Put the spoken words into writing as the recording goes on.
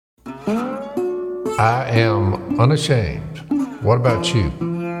I am unashamed. What about you?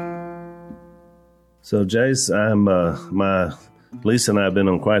 So, Jase, Lisa and I have been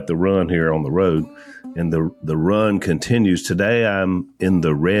on quite the run here on the road, and the run continues. Today, I'm in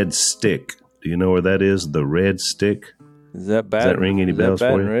the Red Stick. Do you know where that is? The Red Stick. Does that ring any bells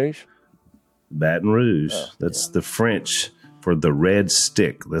for you? Baton Rouge? Baton Rouge. That's the French for the Red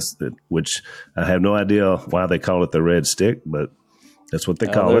Stick. Which I have no idea why they call it the Red Stick, but that's what they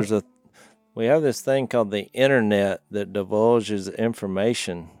call it. We have this thing called the internet that divulges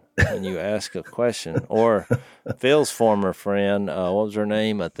information when you ask a question. Or Phil's former friend, what was her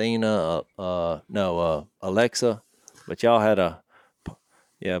name? Athena? Alexa. But y'all had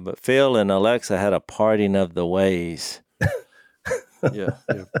but Phil and Alexa had a parting of the ways. Yeah.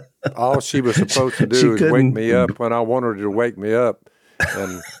 All she was supposed to do is wake me up when I wanted her to wake me up.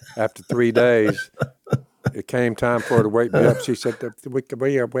 And after 3 days, it came time for her to wake me up. She said, we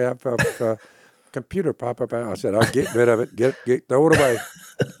have a computer pop up. I said, I'll get rid of it. Throw it away.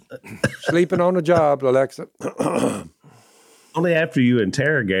 Sleeping on the job, Alexa. Only after you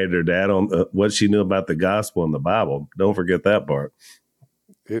interrogated her, Dad, on what she knew about the gospel and the Bible. Don't forget that part.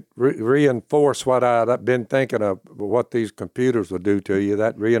 It reinforced what I'd been thinking of, what these computers would do to you.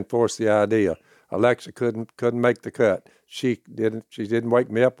 That reinforced the idea. Alexa couldn't make the cut. She didn't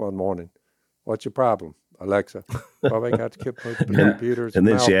wake me up one morning. What's your problem, Alexa? Well, they got to keep the computers. And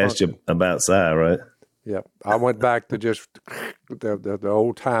then she asked you about Si, right? Yeah. I went back to just the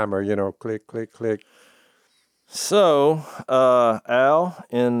old timer, click, click, click. So, Al,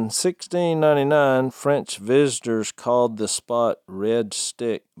 in 1699, French visitors called the spot Red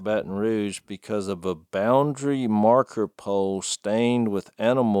Stick, Baton Rouge, because of a boundary marker pole stained with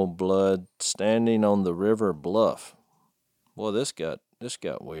animal blood standing on the river bluff. Boy, this got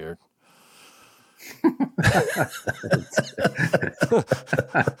weird.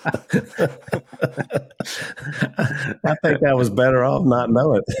 I think I was better off not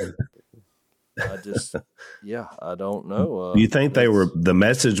knowing. I don't know. You think the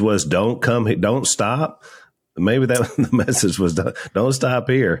message was don't stop? Maybe the message was don't stop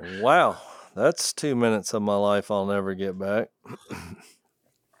here. Wow. That's 2 minutes of my life I'll never get back.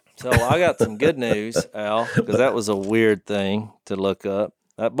 So I got some good news, Al, because that was a weird thing to look up.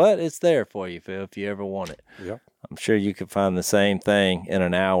 But it's there for you, Phil, if you ever want it. Yeah. I'm sure you could find the same thing in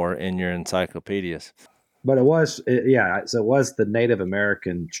an hour in your encyclopedias. But it was the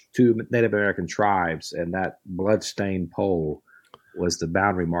two Native American tribes, and that bloodstained pole was the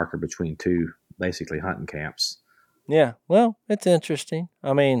boundary marker between two basically hunting camps. Yeah, well, it's interesting.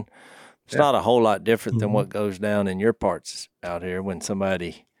 I mean, it's not a whole lot different than what goes down in your parts out here when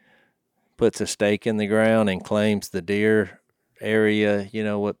somebody puts a stake in the ground and claims the deer area,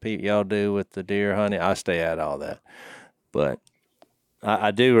 what y'all do with the deer hunting. I stay out of all that. But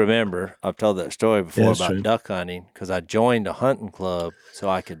I do remember, I've told that story before about duck hunting, because I joined a hunting club so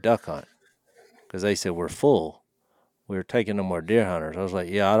I could duck hunt. Because they said, we're full. We were taking no more deer hunters. I was like,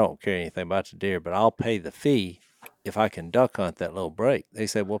 I don't care anything about the deer, but I'll pay the fee if I can duck hunt that little break. They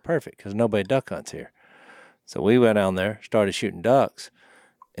said, well, perfect, because nobody duck hunts here. So we went down there, started shooting ducks.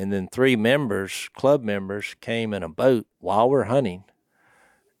 And then 3 club members, came in a boat while we're hunting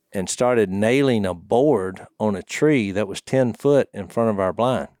and started nailing a board on a tree that was 10 foot in front of our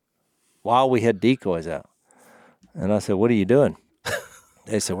blind while we had decoys out. And I said, what are you doing?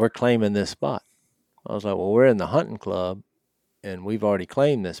 They said, we're claiming this spot. I was like, well, we're in the hunting club and we've already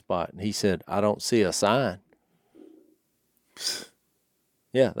claimed this spot. And he said, I don't see a sign.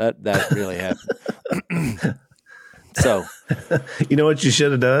 Yeah, that really happened. So, you know what you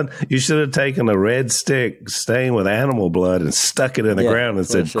should have done? You should have taken a red stick stained with animal blood and stuck it in the ground and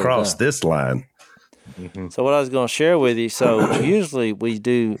said, cross this line. Mm-hmm. So what I was going to share with you, so usually we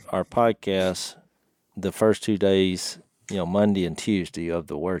do our podcast the first 2 days, Monday and Tuesday of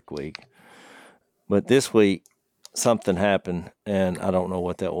the work week. But this week, something happened, and I don't know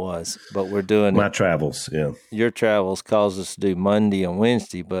what that was. But we're doing my travels, yeah. Your travels caused us to do Monday and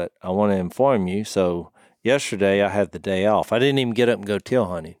Wednesday, but I want to inform you, so yesterday, I had the day off. I didn't even get up and go teal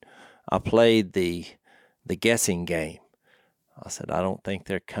hunting. I played the guessing game. I said, I don't think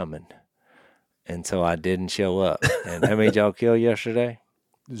they're coming. And so I didn't show up. And how many did y'all kill yesterday?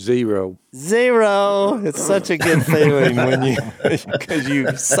 0. It's such a good feeling because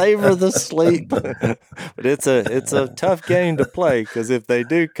you savor the sleep. But it's a tough game to play, because if they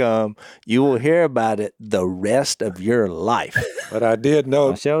do come, you will hear about it the rest of your life. But I did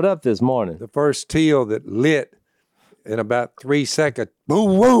know. I showed up this morning. The first teal that lit in about 3 seconds,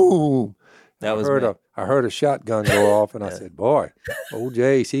 boom, boom. I heard a shotgun go off, and I said, boy, old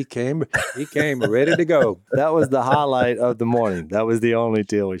Jase, he came ready to go. That was the highlight of the morning. That was the only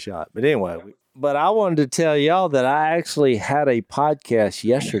teal we shot. But anyway, But I wanted to tell y'all that I actually had a podcast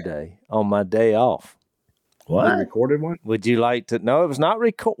yesterday on my day off. What? You recorded one? Would you like to? No, it was not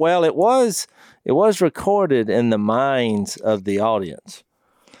record. Well, it was recorded in the minds of the audience.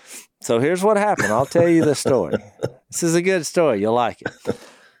 So here's what happened. I'll tell you the story. This is a good story. You'll like it.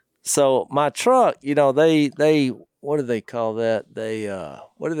 So my truck, they what do they call that?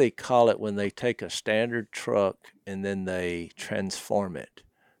 What do they call it when they take a standard truck and then they transform it?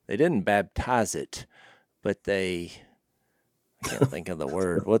 They didn't baptize it, but I can't think of the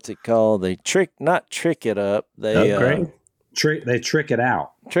word. What's it called? They not trick it up. They trick it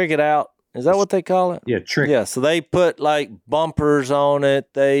out. Trick it out. Is that what they call it? Yeah, trick. Yeah, so they put like bumpers on it.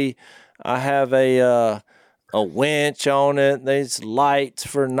 I have a winch on it. There's lights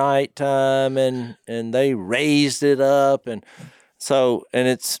for nighttime, and they raised it up, and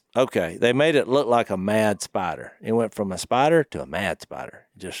it's okay. They made it look like a mad spider. It went from a spider to a mad spider.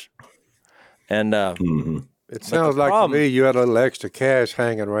 It sounds like to me you had a little extra cash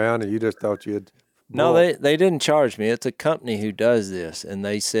hanging around, and you just thought you'd. No, they didn't charge me. It's a company who does this, and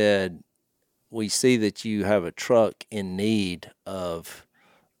they said, "We see that you have a truck in need of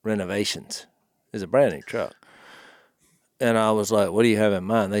renovations." It's a brand new truck. And I was like, "What do you have in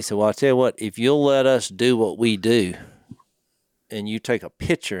mind?" They said, "Well, I'll tell you what, if you'll let us do what we do and you take a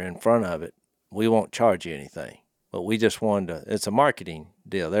picture in front of it, we won't charge you anything. But we just wanted to," it's a marketing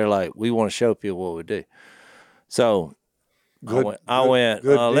deal. They're like, "We want to show people what we do." So I went,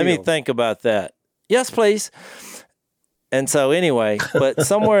 let me think about that. Yes, please. And so anyway, but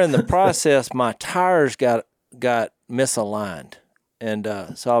somewhere in the process, my tires got misaligned. And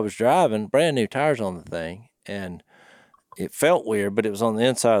so I was driving, brand new tires on the thing, and it felt weird, but it was on the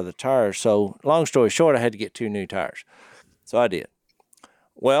inside of the tires. So long story short, I had to get 2 new tires. So I did.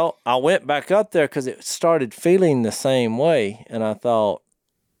 Well, I went back up there because it started feeling the same way, and I thought,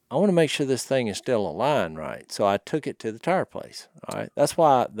 I want to make sure this thing is still aligned right. So I took it to the tire place. All right. That's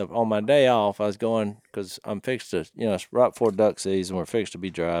why on my day off, I was going, because I'm fixed to, it's right before duck season. We're fixed to be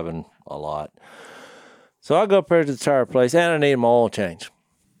driving a lot. So I go up there to the tire place, and I need my oil change.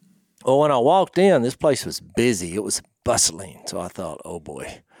 Well, when I walked in, this place was busy. It was bustling. So I thought, oh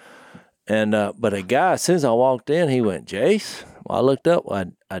boy. And but a guy, as soon as I walked in, he went, "Jase." Well, I looked up.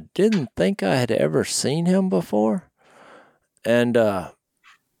 I didn't think I had ever seen him before. And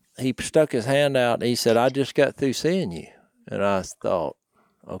he stuck his hand out, and he said, "I just got through seeing you." And I thought,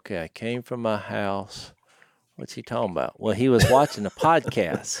 okay, I came from my house. What's he talking about? Well, he was watching a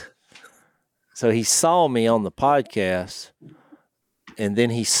podcast. So he saw me on the podcast, and then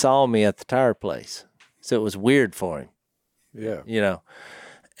he saw me at the tire place. So it was weird for him. Yeah.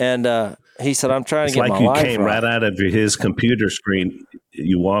 And he said, "I'm trying to get my life right." It's like you came right out of his computer screen.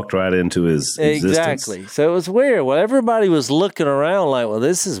 You walked right into his existence. Exactly. So it was weird. Well, everybody was looking around like, well,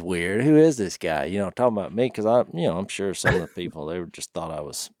 this is weird. Who is this guy? Talking about me, because I'm sure some of the people, they just thought I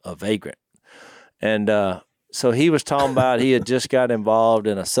was a vagrant. And so he was talking about he had just got involved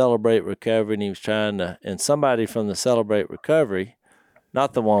in a Celebrate Recovery, and he was trying to, and somebody from the Celebrate Recovery,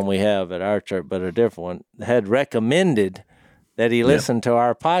 not the one we have at our church, but a different one, had recommended that he listened to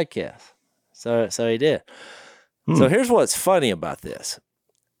our podcast. So he did. So here's what's funny about this.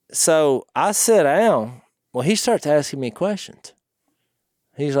 So I sit down. Well, he starts asking me questions.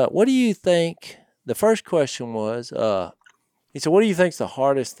 He's like, "What do you think?" The first question was, he said, "What do you think's the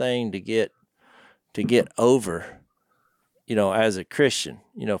hardest thing to get over, as a Christian,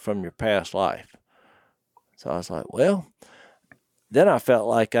 from your past life?" So I was like, well, then I felt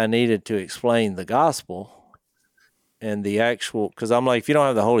like I needed to explain the gospel and the actual, because I'm like, if you don't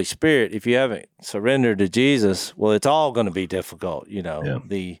have the Holy Spirit, if you haven't surrendered to Jesus, well, it's all going to be difficult,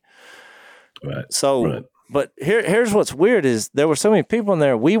 Right. So, right. But here's what's weird is there were so many people in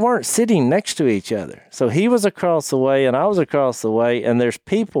there. We weren't sitting next to each other. So he was across the way and I was across the way, and there's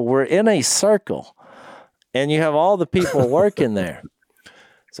people, we're in a circle, and you have all the people working there.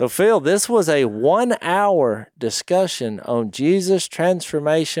 So, Phil, this was a 1-hour discussion on Jesus'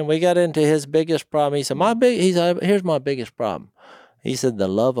 transformation. We got into his biggest problem. He said, here's my biggest problem. He said, the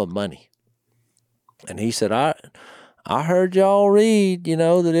love of money. And he said, I heard y'all read,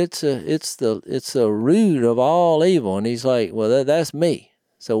 that it's the root of all evil. And he's like, well, that's me.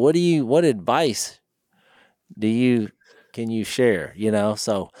 So what advice can you share,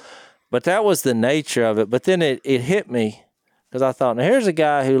 So, but that was the nature of it. But then it hit me. Because I thought, now here's a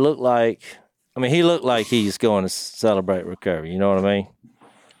guy who looked like he's going to Celebrate Recovery. You know what I mean?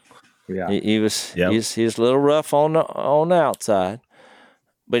 Yeah. He was a little rough on the outside,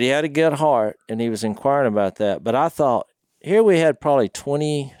 but he had a good heart, and he was inquiring about that. But I thought, here we had probably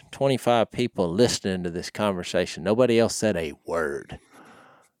 20, 25 people listening to this conversation. Nobody else said a word.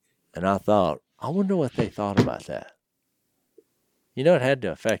 And I thought, I wonder what they thought about that. You know, it had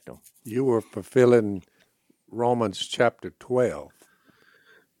to affect them. You were fulfilling Romans chapter 12.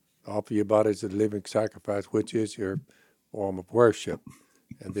 Offer your body as a living sacrifice, which is your form of worship.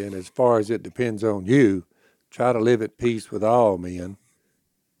 And then as far as it depends on you, try to live at peace with all men.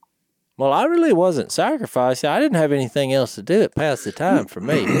 Well, I really wasn't sacrificing. I didn't have anything else to do. It passed the time for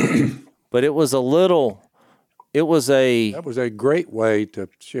me. But it was that was a great way to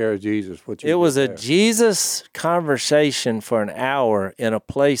share Jesus. It was a Jesus conversation for an hour in a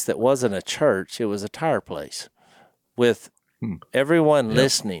place that wasn't a church. It was a tire place with everyone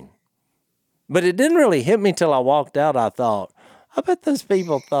listening. But it didn't really hit me till I walked out. I thought, I bet those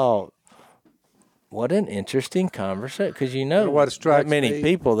people thought, what an interesting conversation. Because what strikes that many me?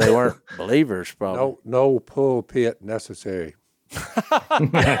 people, they weren't believers probably. No pulpit necessary.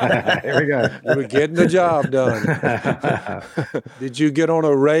 Here we go. You were getting the job done. Did you get on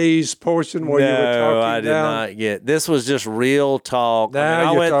a raised portion where you were talking? No, I did not get. This was just real talk.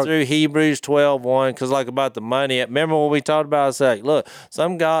 I went through Hebrews 12:1 because, like, about the money. Remember what we talked about? I said, look,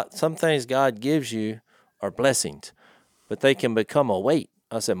 some things God gives you are blessings, but they can become a weight.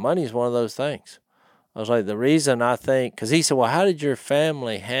 I said, money is one of those things. I was like, the reason I think, because he said, well, how did your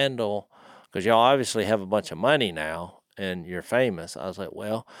family handle? Because y'all obviously have a bunch of money now. And you're famous. I was like,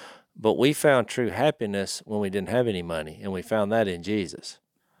 well, but we found true happiness when we didn't have any money, and we found that in Jesus.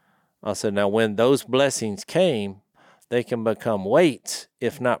 I said, now when those blessings came, they can become weights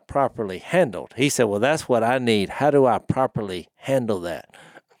if not properly handled. He said, well, that's what I need. How do I properly handle that?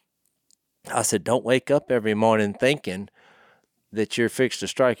 I said, don't wake up every morning thinking that you're fixed to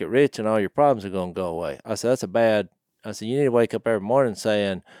strike it rich and all your problems are going to go away. I said, I said, you need to wake up every morning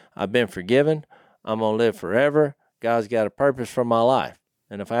saying, I've been forgiven. I'm going to live forever. God's got a purpose for my life.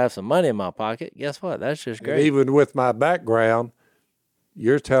 And if I have some money in my pocket, guess what? That's just great. And even with my background,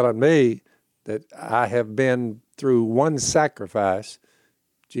 you're telling me that I have been through one sacrifice,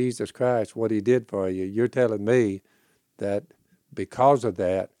 Jesus Christ, what he did for you. You're telling me that because of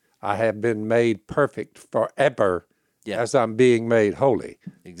that, I have been made perfect forever as I'm being made holy.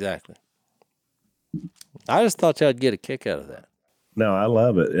 Exactly. I just thought y'all'd get a kick out of that. No, I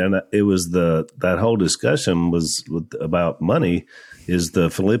love it. And it was that whole discussion was about money is the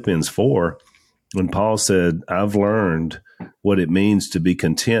Philippians 4 when Paul said, I've learned what it means to be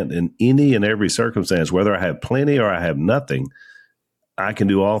content in any and every circumstance, whether I have plenty or I have nothing, I can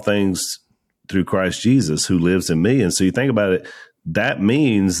do all things through Christ Jesus who lives in me. And so you think about it, that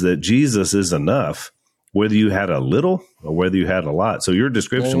means that Jesus is enough, whether you had a little or whether you had a lot. So your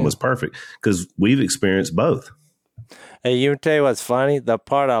description was perfect because we've experienced both. Hey, you tell you what's funny? The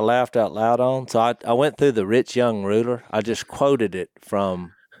part I laughed out loud on. So I went through the rich young ruler. I just quoted it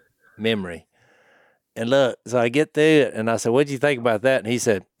from memory. And look, so I get through it, and I said, what'd you think about that? And he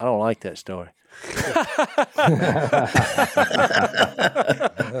said, I don't like that story.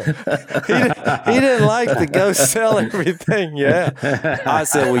 he didn't like to go sell everything. Yeah. I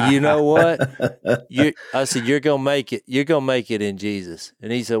said, well, you know what? I said, you're going to make it. You're going to make it in Jesus.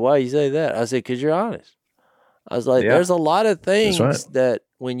 And he said, why you say that? I said, because you're honest. I was like, there's a lot of things that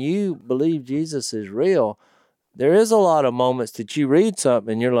when you believe Jesus is real, there is a lot of moments that you read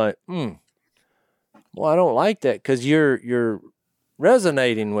something and you're like, well, I don't like that because you're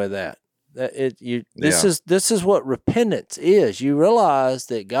resonating with that. This is what repentance is. You realize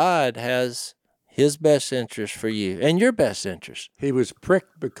that God has his best interest for you and your best interest. He was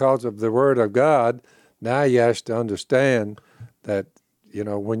pricked because of the word of God. Now he has to understand that,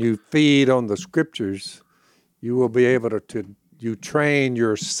 when you feed on the scriptures, you will be able to you train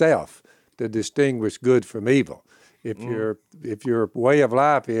yourself to distinguish good from evil. If your way of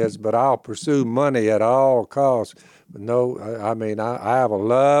life is, but I'll pursue money at all costs. But no, I have a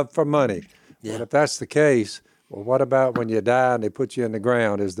love for money. Yeah. But if that's the case, well, what about when you die and they put you in the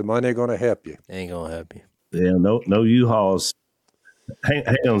ground? Is the money going to help you? Ain't going to help you. Yeah, no U-Hauls. Hang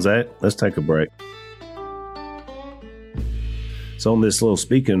on, Zach. Let's take a break. So on this little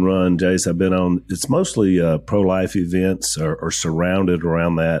speaking run, Jase, I've been on, it's mostly pro-life events or surrounded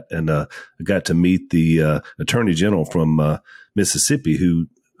around that. And I got to meet the Attorney General from Mississippi, who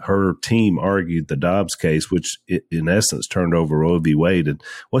her team argued the Dobbs case, which in essence turned over Roe v. Wade. And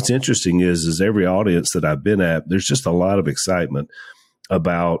what's interesting is every audience that I've been at, there's just a lot of excitement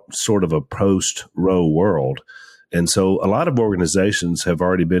about sort of a post-Roe world. And so a lot of organizations have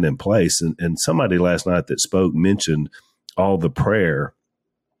already been in place. And somebody last night that spoke mentioned all the prayer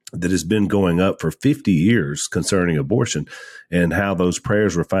that has been going up for 50 years concerning abortion and how those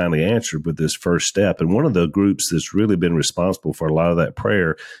prayers were finally answered with this first step. And one of the groups that's really been responsible for a lot of that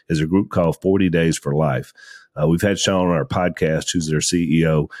prayer is a group called 40 Days for Life. We've had Sean on our podcast, who's their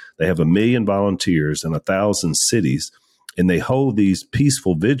CEO. They have 1 million volunteers in 1,000 cities, and they hold these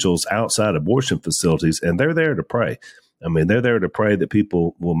peaceful vigils outside abortion facilities, and they're there to pray. I mean, they're there to pray that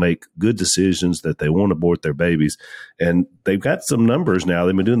people will make good decisions, that they won't abort their babies. And they've got some numbers now.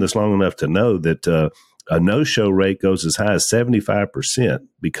 They've been doing this long enough to know that a no-show rate goes as high as 75%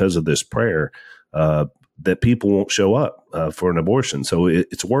 because of this prayer, that people won't show up for an abortion. So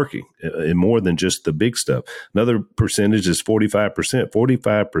it's working in more than just the big stuff. Another percentage is 45%.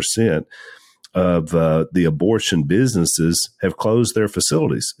 45% of the abortion businesses have closed their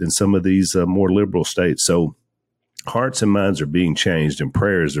facilities in some of these more liberal states. So hearts and minds are being changed, and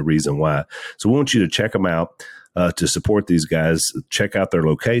prayer is the reason why. So we want you to check them out. To support these guys, check out their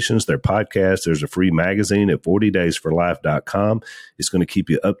locations, their podcast. There's a free magazine at 40daysforlife.com. It's going to keep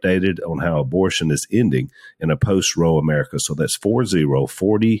you updated on how abortion is ending in a post-Roe America. So that's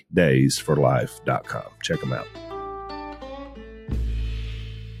 40daysforlife.com. Check them out.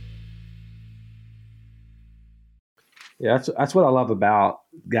 Yeah, that's what I love about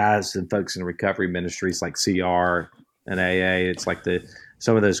guys and folks in recovery ministries like CR and AA. It's like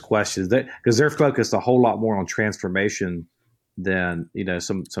some of those questions because they're focused a whole lot more on transformation than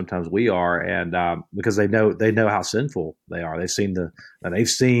sometimes we are, and because they know how sinful they are. They've seen the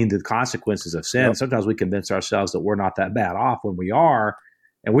consequences of sin. Yep. Sometimes we convince ourselves that we're not that bad off when we are,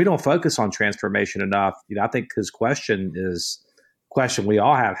 and we don't focus on transformation enough. I think his question is a question we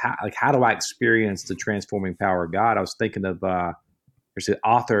all have. How do I experience the transforming power of God? I was thinking of there's an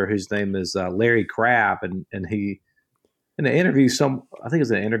author whose name is Larry Crabb, and he. In an interview, I think it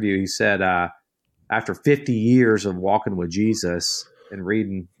was an interview, he said, after 50 years of walking with Jesus and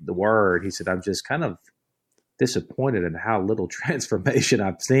reading the Word, he said, I'm just kind of disappointed in how little transformation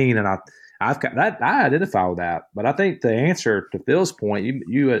I've seen. And I've got that, I identify with that. But I think the answer to Phil's point,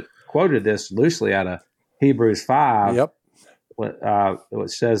 you had quoted this loosely out of Hebrews 5. Yep. What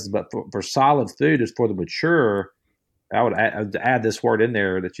says, but for solid food is for the mature. I would add this word in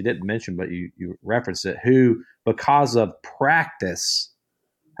there that you didn't mention, but you referenced it, who, because of practice,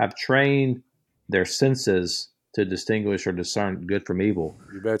 have trained their senses to distinguish or discern good from evil.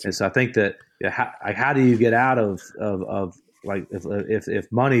 You betcha. And so I think that how do you get out of like if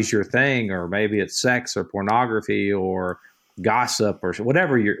money's your thing, or maybe it's sex or pornography or gossip or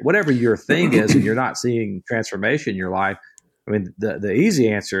whatever your thing is, and you're not seeing transformation in your life. I mean, the easy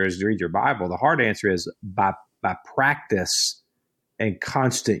answer is to read your Bible. The hard answer is by practice and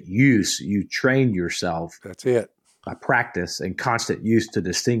constant use, you train yourself. That's it. By practice and constant use to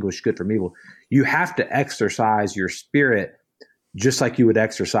distinguish good from evil. You have to exercise your spirit just like you would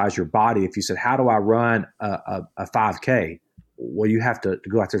exercise your body. If you said, how do I run a 5K? Well, you have to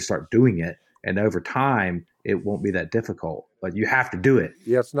go out there and start doing it. And over time, it won't be that difficult, but you have to do it.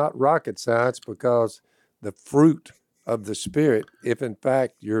 Yeah, it's not rocket science, because the fruit of the Spirit, if in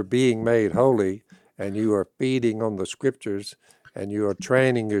fact you're being made holy, and you are feeding on the Scriptures, and you are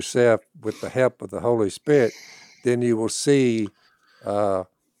training yourself with the help of the Holy Spirit, then you will see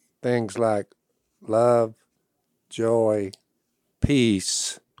things like love, joy,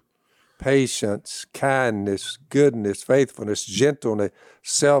 peace, patience, kindness, goodness, faithfulness, gentleness,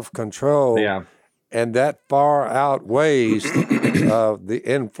 self-control. Yeah. And that far outweighs the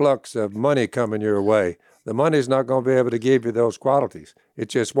influx of money coming your way. The money's not going to be able to give you those qualities. It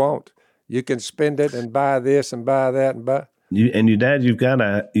just won't. You can spend it and buy this and buy that and buy. You've got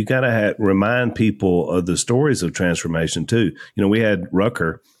to remind people of the stories of transformation too. We had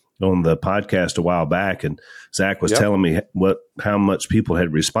Rucker on the podcast a while back, and Zach was telling me how much people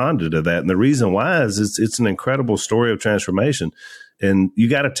had responded to that. And the reason why is it's an incredible story of transformation, and you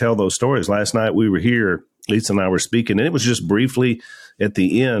got to tell those stories. Last night we were here, Lisa and I were speaking, and it was just briefly at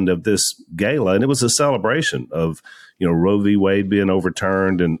the end of this gala, and it was a celebration of Roe v. Wade being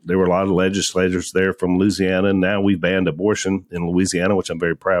overturned, and there were a lot of legislators there from Louisiana, and now we've banned abortion in Louisiana, which I'm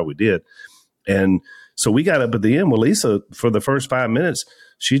very proud we did. And so we got up at the end. Well, Lisa, for the first 5 minutes,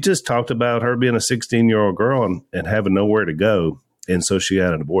 she just talked about her being a 16-year-old girl and having nowhere to go, and so she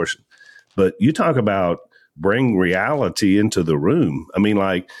had an abortion. But you talk about bring reality into the room. I mean,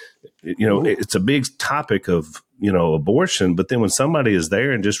 it's a big topic of, abortion, but then when somebody is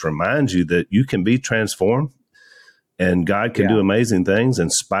there and just reminds you that you can be transformed, and God can do amazing things in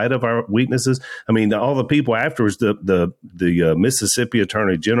spite of our weaknesses. I mean, all the people afterwards, the Mississippi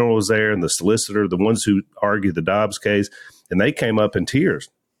Attorney General was there, and the solicitor, the ones who argued the Dobbs case, and they came up in tears.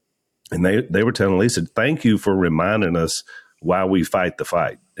 And they were telling Lisa, thank you for reminding us why we fight the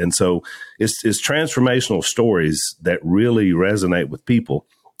fight. And so it's transformational stories that really resonate with people.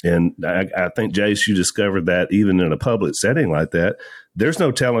 And I think, Jase, you discovered that even in a public setting like that there's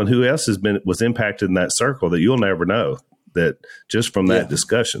no telling who else was impacted in that circle that you'll never know, that just from that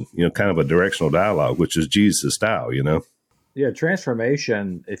discussion, kind of a directional dialogue, which is Jesus' style, Yeah,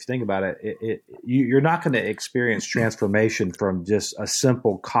 transformation, if you think about it, you're not going to experience transformation from just a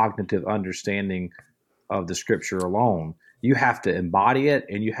simple cognitive understanding of the scripture alone. You have to embody it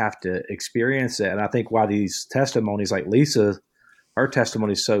and you have to experience it. And I think why these testimonies like Lisa, her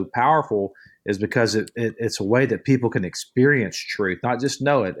testimony is so powerful is because it's a way that people can experience truth, not just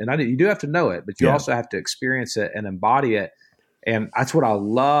know it. And you do have to know it, but you also have to experience it and embody it. And that's what I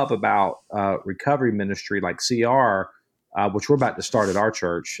love about recovery ministry like CR, which we're about to start at our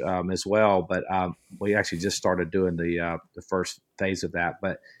church as well. But we actually just started doing the first phase of that.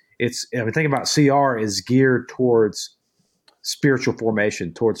 But think about CR is geared towards spiritual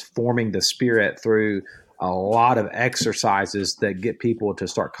formation, towards forming the spirit through a lot of exercises that get people to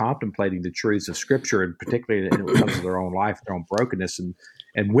start contemplating the truths of Scripture, and particularly when it comes to their own life, their own brokenness.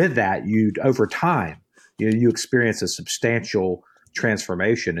 And with that, over time, you experience a substantial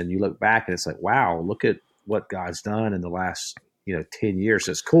transformation, and you look back and it's like, wow, look at what God's done in the last 10 years.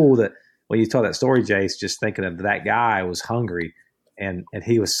 It's cool that when you tell that story, Jase, just thinking of that guy was hungry and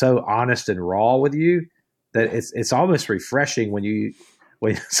he was so honest and raw with you that it's almost refreshing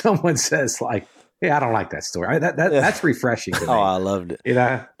when someone says like, "Hey, I don't like that story." That's refreshing to me. Oh, I loved it.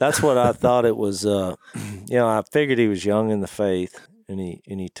 That's what I thought it was. I figured he was young in the faith, and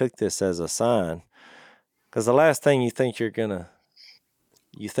he took this as a sign, because the last thing you think you're gonna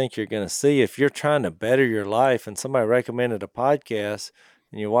see, if you're trying to better your life and somebody recommended a podcast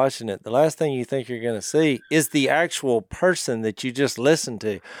and you're watching it, the last thing you think you're going to see is the actual person that you just listened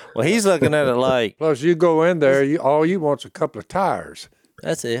to. Well, he's looking at it like... Plus, you go in there, all you want's a couple of tires.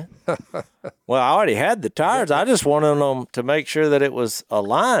 That's it. Well, I already had the tires. I just wanted them to make sure that it was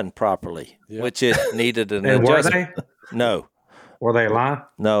aligned properly, which it needed an adjustment. Were they? No. Were they aligned?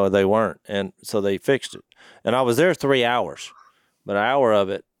 No, they weren't. And so they fixed it. And I was there 3 hours, but an hour of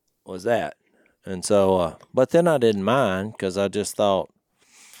it was that. And so, but then I didn't mind, because I just thought,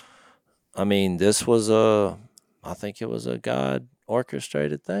 this was I think it was a God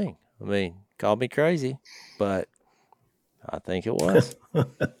orchestrated thing. Call me crazy, but I think it was.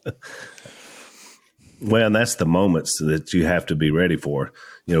 Well, and that's the moments that you have to be ready for.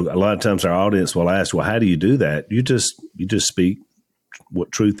 A lot of times our audience will ask, well, how do you do that? You just speak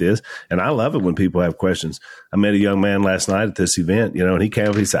what truth is. And I love it when people have questions. I met a young man last night at this event, and he came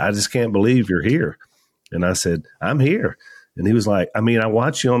up, he said, "I just can't believe you're here." And I said, "I'm here." And he was like, "I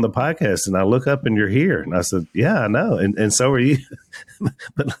watch you on the podcast and I look up and you're here." And I said, "Yeah, I know. And so are you."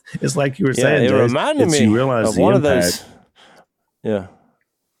 But it's like you were saying, it reminded me you realize of the one impact. Of those. Yeah.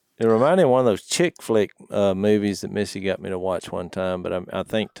 It reminded me of one of those chick flick movies that Missy got me to watch one time, but I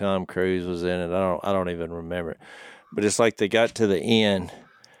think Tom Cruise was in it. I don't even remember it. But it's like they got to the end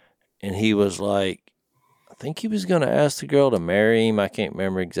and he was like, I think he was going to ask the girl to marry him. I can't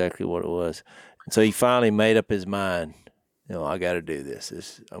remember exactly what it was. And so he finally made up his mind. I got to do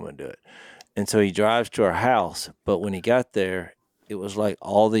this. I'm going to do it. And so he drives to her house. But when he got there, it was like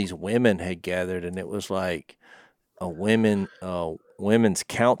all these women had gathered, and it was like a women's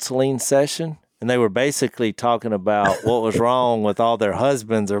counseling session. And they were basically talking about what was wrong with all their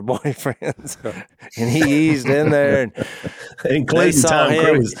husbands or boyfriends. And he eased in there, and including Tom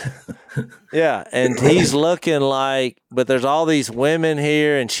Cruise. Yeah, and he's looking like, but there's all these women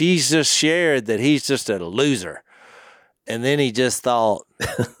here, and she's just shared that he's just a loser. And then he just thought,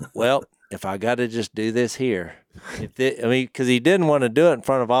 well, if I got to just do this here, because he didn't want to do it in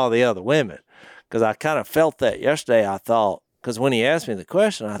front of all the other women. Because I kind of felt that yesterday. I thought, because when he asked me the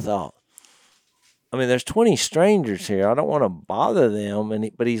question, I thought, there's 20 strangers here. I don't want to bother them.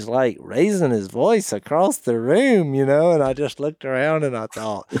 But he's like raising his voice across the room, and I just looked around and I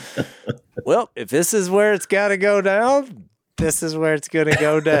thought, well, if this is where it's got to go down, this is where it's going to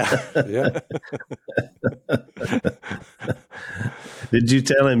go down. Yeah. Did you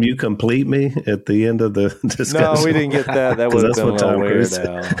tell him you complete me at the end of the discussion? No, we didn't get that. That would have been a little weird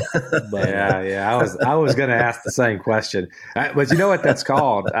now. But I was going to ask the same question. But you know what that's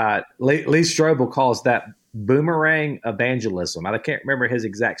called? Lee Strobel calls that boomerang evangelism. I can't remember his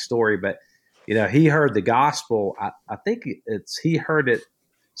exact story, but he heard the gospel. I think he heard it.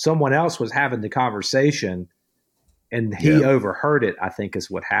 Someone else was having the conversation, and he overheard it, I think is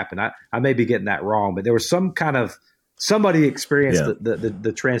what happened. I may be getting that wrong, but there was some kind of somebody experienced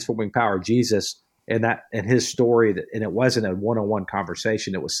the transforming power of Jesus in his story, and it wasn't a one-on-one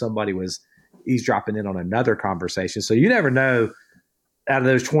conversation. It was somebody was eavesdropping in on another conversation. So you never know, out of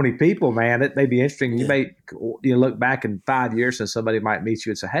those 20 people, man, it may be interesting. You may look back in 5 years and somebody might meet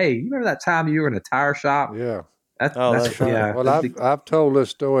you and say, "Hey, you remember that time you were in a tire shop?" Yeah. That's right. yeah. Well, I've told this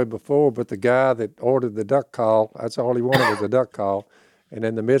story before, but the guy that ordered the duck call, that's all he wanted was a duck call. And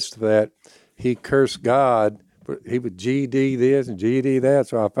in the midst of that, he cursed God. He would GD this and GD that.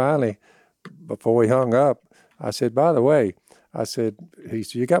 So I finally, before he hung up, I said, by the way, he said,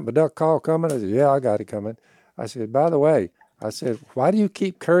 you got my duck call coming? I said, yeah, I got it coming. I said, by the way, I said, why do you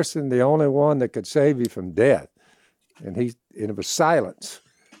keep cursing the only one that could save you from death? And it was silence.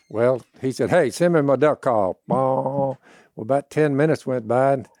 Well, he said, hey, send me my duck call. Well, about 10 minutes went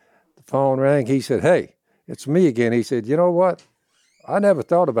by and the phone rang. He said, hey, it's me again. He said, you know what? I never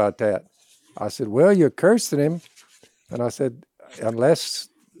thought about that. I said, well, you're cursing him. And I said, unless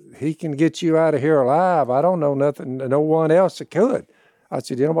he can get you out of here alive, I don't know nothing, no one else that could. I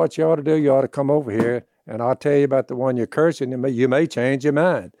said, you know what you ought to do? You ought to come over here and I'll tell you about the one you're cursing. You may change your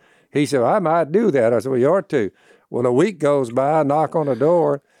mind. He said, I might do that. I said, well, you ought to. Well, a week goes by, I knock on the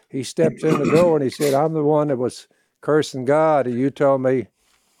door. He steps in the door and he said, I'm the one that was cursing God. And you told me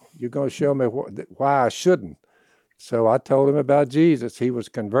you're going to show me why I shouldn't. So I told him about Jesus. He was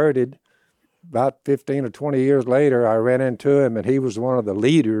converted. About 15 or 20 years later, I ran into him, and he was one of the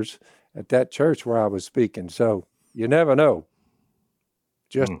leaders at that church where I was speaking. So you never know.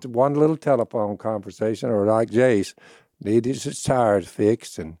 Just one little telephone conversation, or like Jase, needed his tires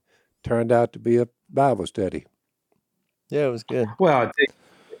fixed and turned out to be a Bible study. Yeah, it was good. Well,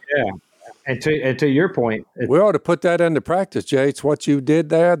 yeah. And to your point, we ought to put that into practice, Jase. What you did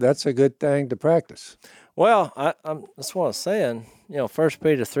there, that's a good thing to practice. Well, that's what I was saying. 1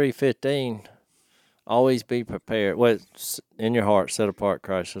 Peter 3:15, always be prepared. Well, in your heart, set apart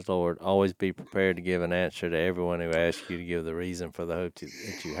Christ as Lord. Always be prepared to give an answer to everyone who asks you to give the reason for the hope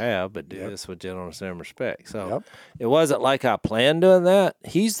that you have, but do this with gentleness and respect. So it wasn't like I planned doing that.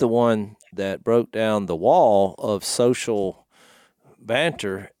 He's the one that broke down the wall of social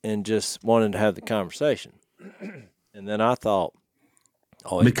banter and just wanted to have the conversation. And then I thought,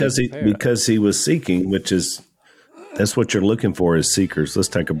 because he was seeking, that's what you're looking for as seekers. Let's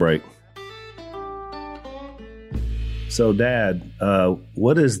take a break. So, Dad,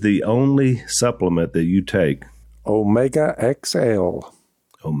 what is the only supplement that you take? Omega XL.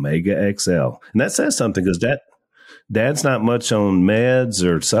 Omega XL. And that says something because Dad's not much on meds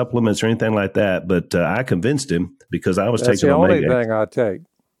or supplements or anything like that, but I convinced him because I was taking Omega. That's the only thing I take.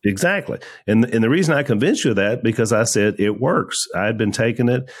 Exactly. And the reason I convinced you of that, because I said it works. I had been taking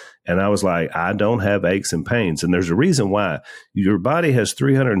it and I was like, I don't have aches and pains. And there's a reason why. Your body has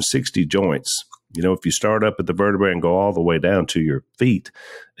 360 joints. If you start up at the vertebrae and go all the way down to your feet.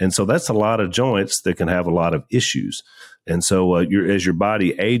 And so that's a lot of joints that can have a lot of issues. And so as your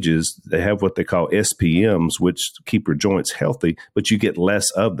body ages, they have what they call SPMs, which keep your joints healthy, but you get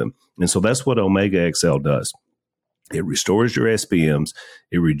less of them. And so that's what Omega XL does. It restores your SPMs.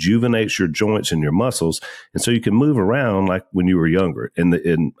 It rejuvenates your joints and your muscles. And so you can move around like when you were younger.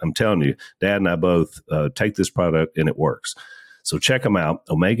 And I'm telling you, Dad and I both take this product and it works. So check them out,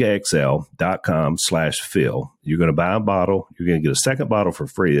 omegaxl.com/Phil. You're going to buy a bottle. You're going to get a second bottle for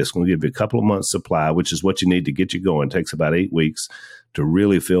free. It's going to give you a couple of months supply, which is what you need to get you going. It takes about 8 weeks to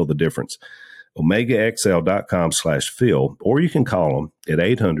really feel the difference. omegaxl.com/Phil, or you can call them at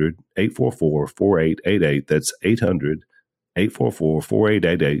 800-844-4888. That's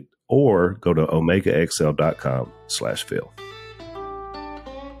 800-844-4888, or go to omegaxl.com/Phil.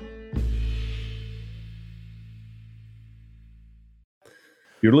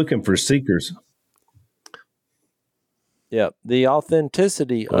 You're looking for seekers. Yeah, the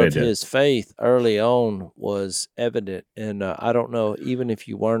authenticity of his faith early on was evident. And I don't know, even if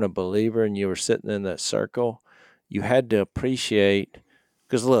you weren't a believer and you were sitting in that circle, you had to appreciate,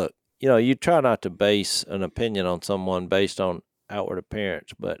 because look, you try not to base an opinion on someone based on outward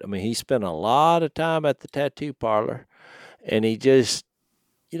appearance. But, he spent a lot of time at the tattoo parlor, and he just,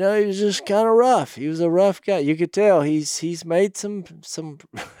 he was just kind of rough. He was a rough guy. You could tell he's made some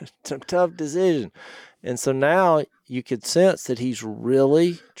tough decisions. And so now you could sense that he's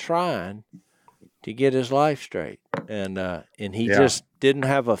really trying to get his life straight. And he just didn't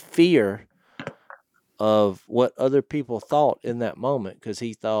have a fear of what other people thought in that moment, because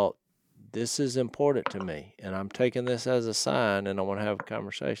he thought, this is important to me, and I'm taking this as a sign, and I want to have a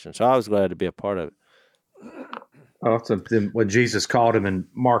conversation. So I was glad to be a part of it. Oh, what Jesus called him in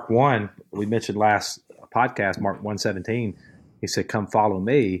Mark 1, we mentioned last podcast, Mark 1:17, he said, come follow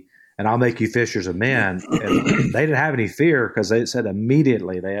me, and I'll make you fishers of men. And they didn't have any fear, because they said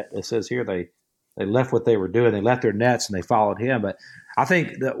immediately, it says here, they left what they were doing. They left their nets and they followed him. But I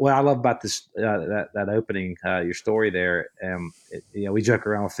think that what I love about this, that opening, your story there, we joke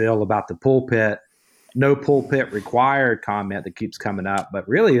around with Phil about the pulpit, no pulpit required comment that keeps coming up. But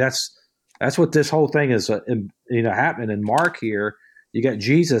really, that's That's what this whole thing is, happening in Mark here. You got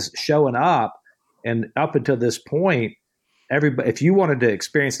Jesus showing up, and up until this point, everybody, if you wanted to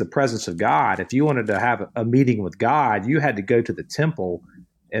experience the presence of God, if you wanted to have a meeting with God, you had to go to the temple.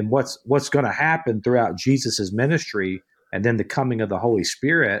 And what's going to happen throughout Jesus's ministry and then the coming of the Holy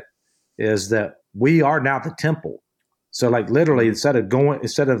Spirit is that we are now the temple. So like literally instead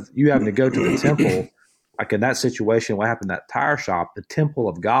of you having to go to the temple, like in that situation, what happened at that tire shop, the temple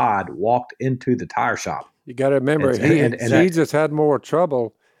of God walked into the tire shop. You got to remember, Jesus had more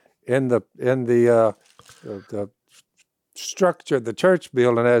trouble in the structure, the church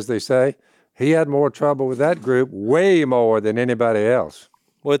building, as they say. He had more trouble with that group, way more than anybody else.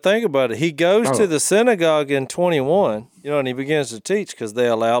 Well, think about it. He goes to the synagogue in 21, and he begins to teach because they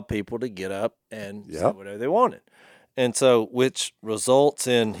allow people to get up and say whatever they wanted. And so, which results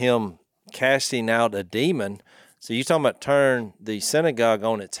in him casting out a demon. So you're talking about turn the synagogue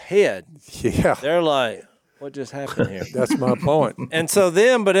on its head. Yeah. They're like, what just happened here? That's my point. And so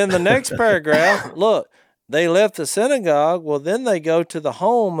then, but in the next paragraph, look, they left the synagogue. Well, then they go to the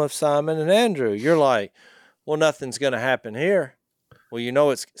home of Simon and Andrew. You're like, well, nothing's going to happen here.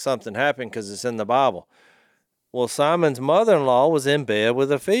 Well, it's something happened because it's in the Bible. Well, Simon's mother-in-law was in bed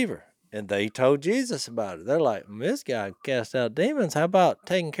with a fever, and they told Jesus about it. They're like, this guy cast out demons. How about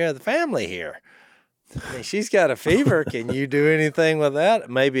taking care of the family here? I mean, she's got a fever. Can you do anything with that?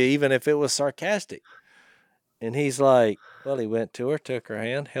 Maybe even if it was sarcastic. And he's like, well, he went to her, took her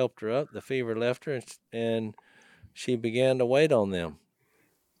hand, helped her up. The fever left her, and she began to wait on them.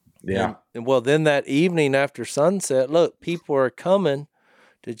 Yeah. And well, then that evening after sunset, look, people are coming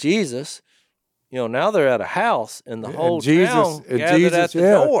to Jesus. Now they're at a house, and the whole town gathered at the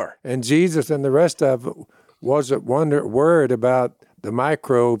door. And Jesus and the rest of it wasn't worried about the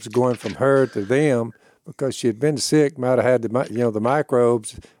microbes going from her to them because she had been sick, might have had the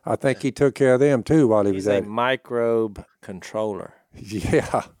microbes. I think he took care of them too while he was at it. He's a microbe controller.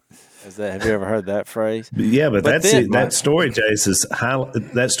 Yeah. Have you ever heard that phrase? Yeah, but that story, Jase,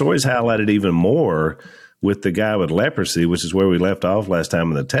 that story's highlighted even more with the guy with leprosy, which is where we left off last time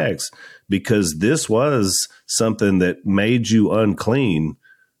in the text, because this was something that made you unclean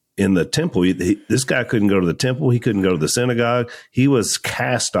in the temple. This guy couldn't go to the temple. He couldn't go to the synagogue. He was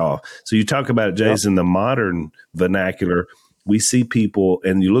cast off. So you talk about it, Jase, in the modern vernacular, we see people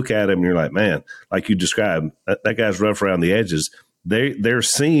and you look at him and you're like, man, like you described, that guy's rough around the edges. They're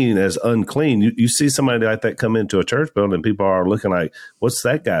seen as unclean. You see somebody like that come into a church building and people are looking like, what's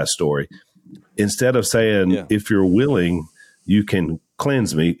that guy's story? Instead of saying, if you're willing, you can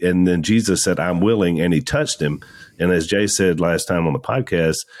cleanse me. And then Jesus said, I'm willing. And he touched him. And as Jay said last time on the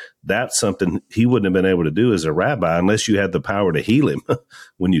podcast, that's something he wouldn't have been able to do as a rabbi unless you had the power to heal him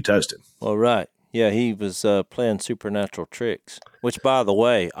when you touched him. Well, right. Yeah, he was playing supernatural tricks, which, by the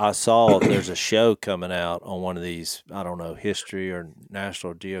way, I saw there's a show coming out on one of these, I don't know, History or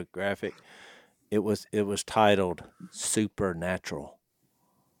National Geographic. It was titled Supernatural.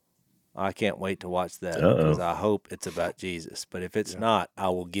 I can't wait to watch that because I hope it's about Jesus. But if it's not, I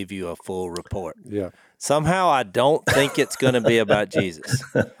will give you a full report. Yeah. Somehow I don't think it's going to be about Jesus.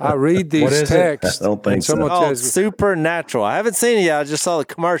 I read these texts. I don't think so. Says, Supernatural. I haven't seen it yet. I just saw the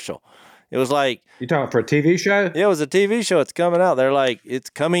commercial. It was like... You talking for a TV show? Yeah, it was a TV show. It's coming out. They're like, it's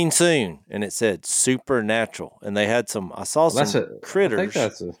coming soon. And it said Supernatural. And they had I saw some critters. I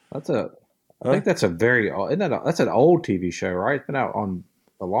think that's a very... that's an old TV show, right? It's been out on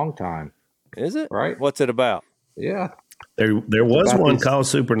a long time. Is it? Right. What's it about? Yeah. There was one called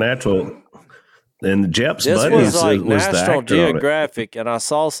Supernatural, and Jep's this buddies was like was National the actor Geographic, and I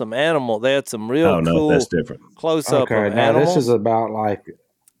saw some animal. They had some real cool that's different. close-up of now animals. this is about like...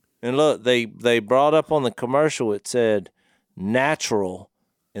 And look, they brought up on the commercial, it said natural,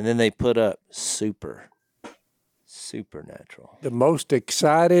 and then they put up supernatural. The most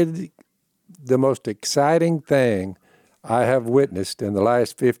exciting thing I have witnessed in the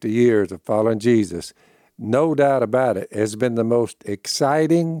last 50 years of following Jesus, no doubt about it, has been the most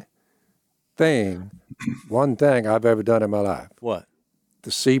exciting one thing I've ever done in my life. What? To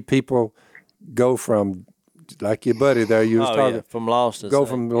see people go from, like your buddy there, you was talking, from lost to go saved.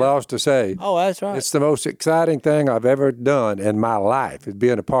 from lost to saved. Oh, that's right. It's the most exciting thing I've ever done in my life, is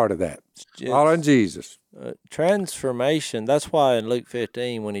being a part of that. Following Jesus. Transformation. That's why in Luke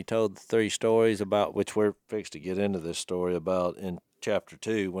 15, when he told the 3 stories about, which we're fixed to get into this story about in chapter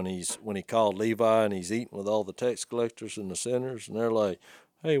 2, when he called Levi and he's eating with all the tax collectors and the sinners, and they're like,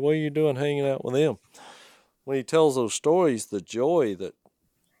 hey, what are you doing hanging out with them? When he tells those stories, the joy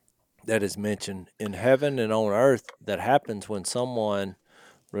that is mentioned in heaven and on earth that happens when someone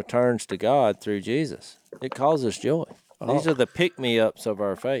returns to God through Jesus, it causes joy. These are the pick-me-ups of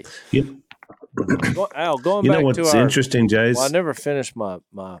our faith. Yep. Going you back know what's to our, interesting, Jase? Well, I never finished my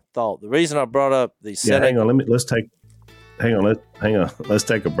thought. The reason I brought up the synagogue. Hang on. Let's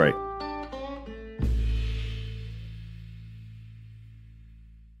take a break.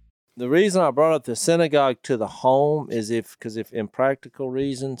 The reason I brought up the synagogue to the home is because if in practical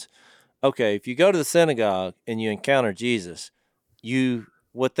reasons, okay, if you go to the synagogue and you encounter Jesus,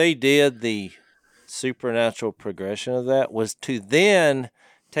 what they did, the supernatural progression of that was to then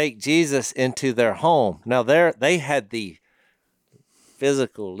take Jesus into their home. Now they had the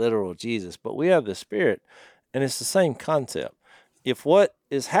physical, literal Jesus, but we have the spirit, and it's the same concept. If what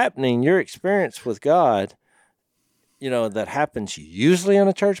is happening, your experience with God, that happens usually in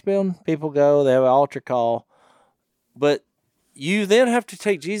a church building, people go, they have an altar call, but you then have to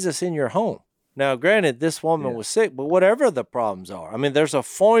take Jesus in your home. Now, granted, this woman was sick, but whatever the problems are, I mean, there's a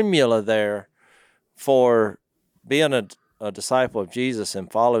formula there for being a disciple of Jesus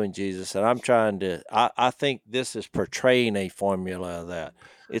and following Jesus, and I think this is portraying a formula of that.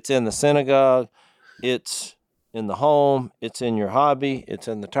 It's in the synagogue, it's in the home, it's in your hobby, it's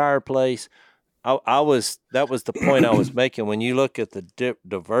in the tire place. That was the point I was making. When you look at the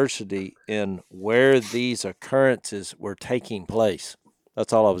diversity in where these occurrences were taking place,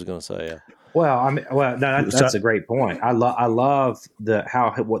 that's all I was going to say. Yeah. Well, that's a great point. I love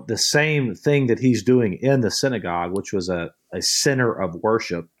what the same thing that he's doing in the synagogue, which was a center of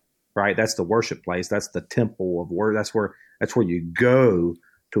worship, right? That's the worship place. That's the temple of worship. That's where you go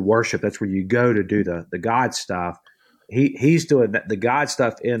to worship. That's where you go to do the God stuff. He's doing the God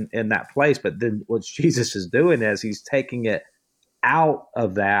stuff in that place, but then what Jesus is doing is he's taking it out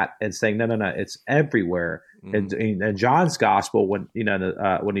of that and saying, no, it's everywhere. And in John's gospel, when he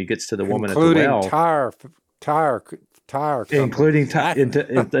gets to the woman at the well, including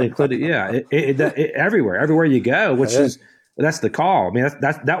everywhere you go, that's the call. I mean,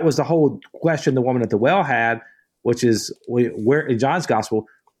 that was the whole question the woman at the well had, which is where in John's gospel,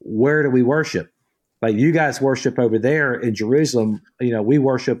 where do we worship? Like, you guys worship over there in Jerusalem, we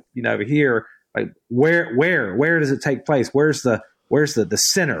worship, over here. Like, where does it take place? Where's the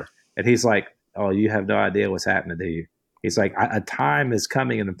center? And he's like, oh, you have no idea what's happening to you. He's like, a time is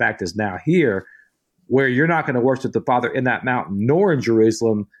coming, and in fact is now here, where you're not going to worship the Father in that mountain, nor in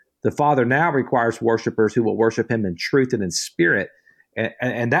Jerusalem. The Father now requires worshipers who will worship him in truth and in spirit.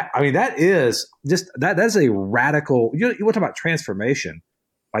 And that, I mean, that is that's a radical, you want to talk about transformation.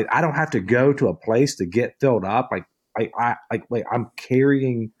 Like, I don't have to go to a place to get filled up. I'm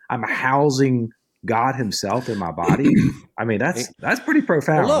housing God himself in my body. I mean, that's pretty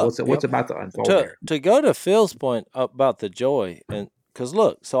profound. Well, look, what's about to unfold here. To go to Phil's point about the joy, and because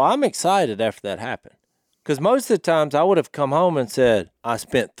look, so I'm excited after that happened. Because most of the times I would have come home and said, I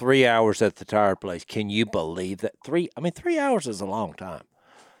spent 3 hours at the tire place. Can you believe that? 3 hours is a long time.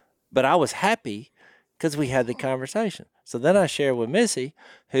 But I was happy because we had the conversation. So then I shared with Missy,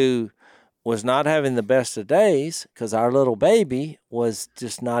 who was not having the best of days because our little baby was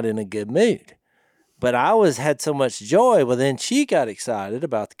just not in a good mood. But I had so much joy. Well, then she got excited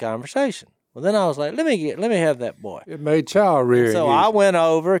about the conversation. Well, then I was like, let me have that boy. It made child rearing. So I went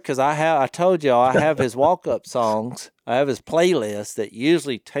over because I told y'all I have his walk-up songs. I have his playlist that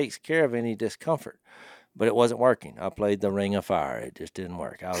usually takes care of any discomfort. But it wasn't working. I played the Ring of Fire. It just didn't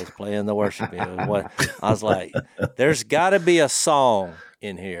work. I was playing the worship. I was like, there's got to be a song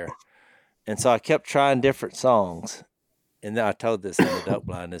in here. And so I kept trying different songs. And then I told this in the duck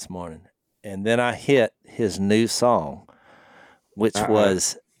blind this morning. And then I hit his new song, which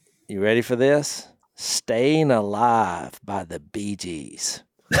was, you ready for this? Staying Alive by the Bee Gees.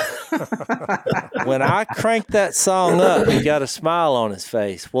 When I cranked that song up, he got a smile on his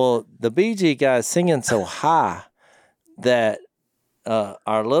face. Well, the Bee Gees guy's singing so high that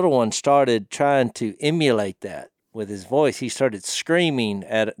our little one started trying to emulate that with his voice. He started screaming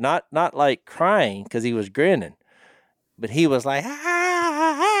at it, not like crying because he was grinning, but he was like,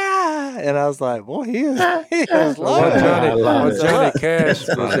 and I was like, boy, he is loving Johnny Cash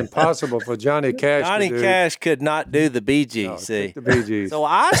was impossible for Johnny Cash Johnny to do. Cash could not do the Bee Gees, see? The Bee Gees. So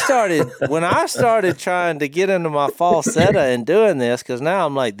when I started trying to get into my falsetto and doing this, because now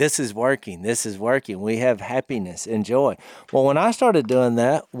I'm like, this is working. We have happiness and joy. Well, when I started doing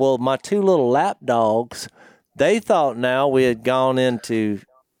that, my two little lap dogs, they thought now we had gone into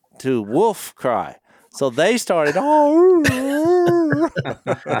wolf cry. So they started,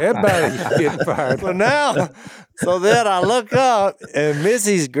 everybody getting fired. So then I look up and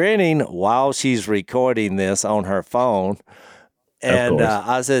Missy's grinning while she's recording this on her phone. And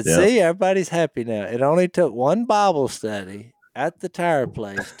I said, see, everybody's happy now. It only took one Bible study at the tire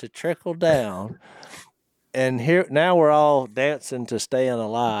place to trickle down And here now we're all dancing to staying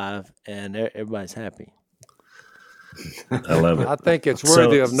alive, and everybody's happy. I love it. I think it's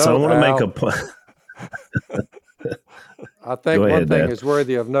worthy of note. So I want to make Al. a point. I think Go ahead, one thing Dad. is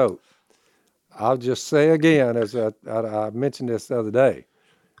worthy of note. I'll just say again, as I mentioned this the other day,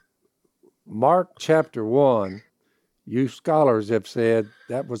 Mark chapter 1, you scholars have said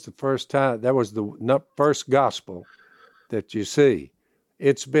that was the first time, that was the first gospel that you see.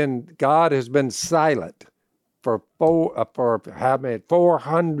 God has been silent for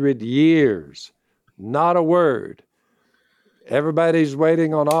 400 years, not a word. Everybody's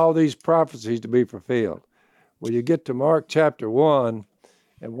waiting on all these prophecies to be fulfilled. Well, you get to Mark chapter 1,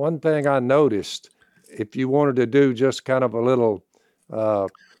 and one thing I noticed, if you wanted to do just kind of a little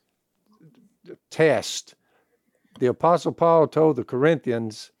test, the Apostle Paul told the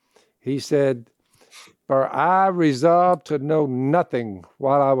Corinthians, he said, "For I resolved to know nothing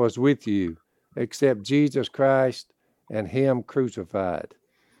while I was with you, except Jesus Christ and him crucified."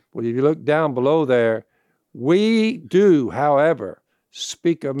 Well, if you look down below there, we do, however,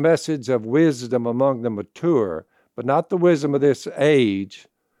 speak a message of wisdom among the mature, but not the wisdom of this age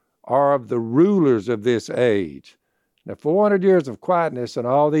or of the rulers of this age. Now, 400 years of quietness and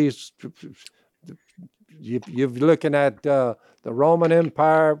all these, you're looking at the Roman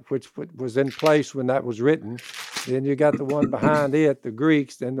Empire, which was in place when that was written. Then you got the one behind it, the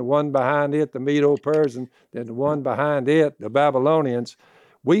Greeks, then the one behind it, the Medo-Persian, then the one behind it, the Babylonians.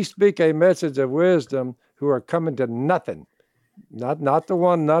 We speak a message of wisdom who are coming to nothing. Not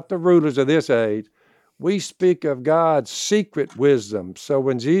the rulers of this age. We speak of God's secret wisdom. So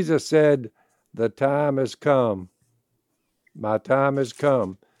when Jesus said, "The time has come, my time has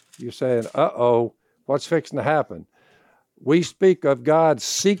come," you're saying, uh-oh, what's fixing to happen? We speak of God's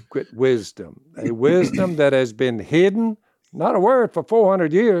secret wisdom, a wisdom that has been hidden, not a word, for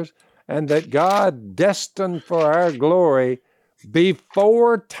 400 years, and that God destined for our glory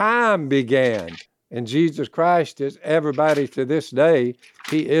before time began. And Jesus Christ is everybody to this day.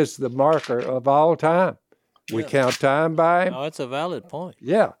 He is the marker of all time. We count time by him. Oh, that's a valid point.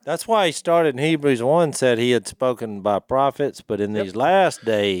 Yeah. That's why he started in Hebrews 1, said he had spoken by prophets, but in these last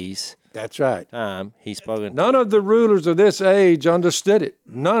days, that's right. He's spoken. None of the rulers of this age understood it.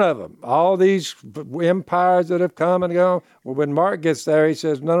 None of them. All these empires that have come and gone. Well, when Mark gets there, he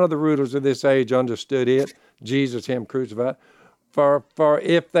says, none of the rulers of this age understood it. Jesus, him crucified. For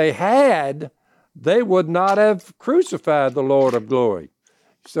if they had, they would not have crucified the Lord of glory.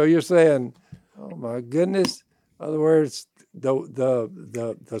 So you're saying, oh my goodness. In other words,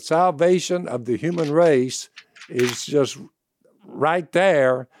 the salvation of the human race is just right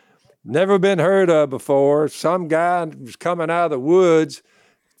there. Never been heard of before. Some guy was coming out of the woods,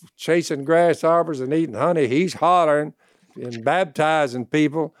 chasing grasshoppers and eating honey. He's hollering and baptizing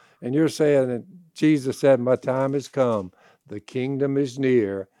people. And you're saying that Jesus said, "My time has come. The kingdom is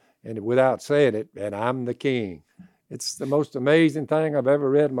near." And without saying it, and I'm the king. It's the most amazing thing I've ever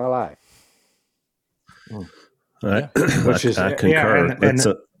read in my life. All right. Which is, I concur.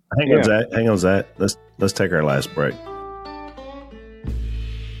 Hang on, Zach. Let's take our last break.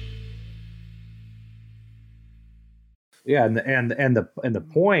 Yeah, and the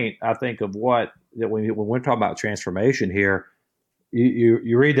point I think of when we're talking about transformation here,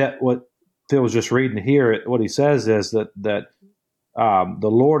 you read that what Phil was just reading here. What he says is that the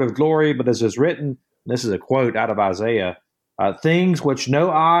Lord of glory, but as is written, this is a quote out of Isaiah, things which no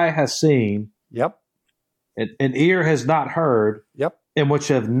eye has seen, yep, and ear has not heard, yep, and which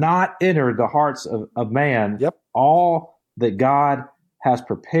have not entered the hearts of man, yep, all that God has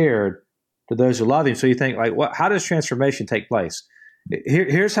prepared to those who love him. So you think, like, how does transformation take place?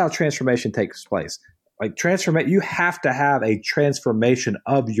 Here's how transformation takes place. Like you have to have a transformation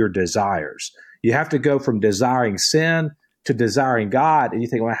of your desires. You have to go from desiring sin to desiring God. And you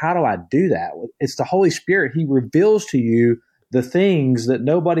think, well, how do I do that? It's the Holy Spirit. He reveals to you the things that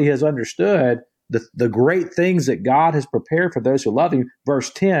nobody has understood, the great things that God has prepared for those who love him. Verse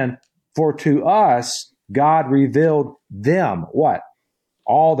 10, for to us, God revealed them. What?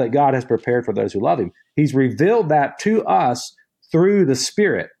 All that God has prepared for those who love him. He's revealed that to us through the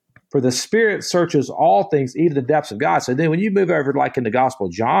Spirit. For the Spirit searches all things, even the depths of God. So then when you move over like in the Gospel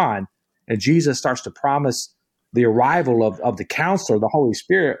of John, and Jesus starts to promise the arrival of the Counselor, the Holy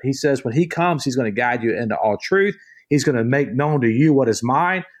Spirit, he says when he comes, he's going to guide you into all truth. He's going to make known to you what is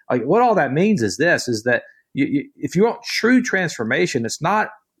mine. Like what all that means is this, is that if you want true transformation, it's not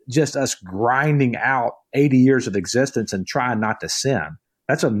just us grinding out 80 years of existence and trying not to sin.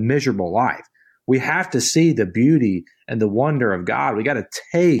 That's a miserable life. We have to see the beauty and the wonder of God. We got to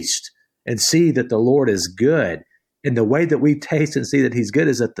taste and see that the Lord is good. And the way that we taste and see that he's good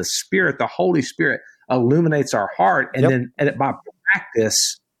is that the Spirit, the Holy Spirit, illuminates our heart. And then by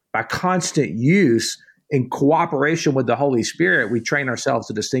practice, by constant use, in cooperation with the Holy Spirit, we train ourselves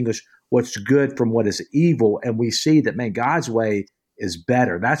to distinguish what's good from what is evil. And we see that, man, God's way is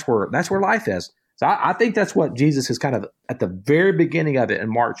better. That's where life is. So I think that's what Jesus is kind of at the very beginning of it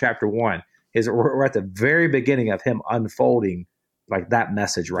in Mark chapter 1, is we're at the very beginning of him unfolding like that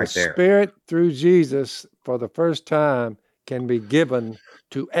message right there. The Spirit through Jesus for the first time can be given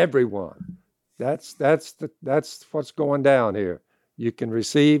to everyone. That's what's going down here. You can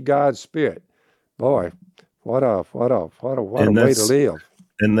receive God's Spirit. Boy, what a way to live.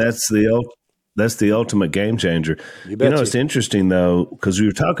 And that's the ultimate game changer. It's interesting though, because you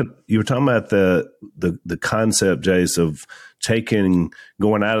were talking about the concept, Jase, of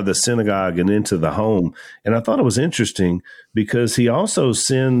going out of the synagogue and into the home. And I thought it was interesting because he also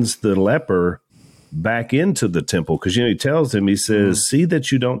sends the leper back into the temple, because he tells him, he says, see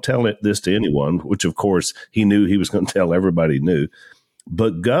that you don't tell this to anyone, which of course he knew he was going to tell everybody knew.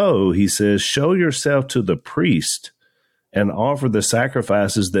 But go, he says, show yourself to the priest and offer the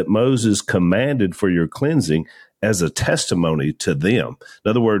sacrifices that Moses commanded for your cleansing as a testimony to them. In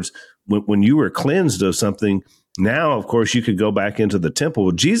other words, when you were cleansed of something, now, of course, you could go back into the temple.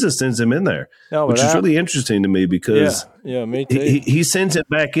 Well, Jesus sends him in there, which is really interesting to me because me too. He sends it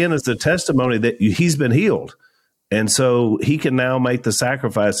back in as a testimony that he's been healed. And so he can now make the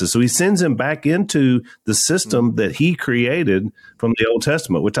sacrifices. So he sends him back into the system that he created from the Old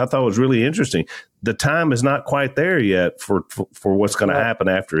Testament, which I thought was really interesting. The time is not quite there yet for what's going to happen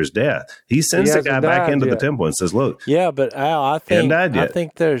after his death. He sends the guy back into the temple and says, "Look." Yeah, but Al, I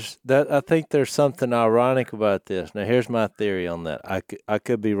think there's something ironic about this. Now, here's my theory on that. I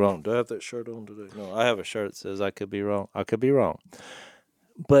could be wrong. Do I have that shirt on today? No, I have a shirt that says I could be wrong. I could be wrong.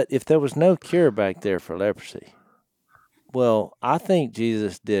 But if there was no cure back there for leprosy, well, I think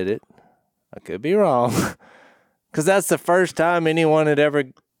Jesus did it. I could be wrong. Because that's the first time no one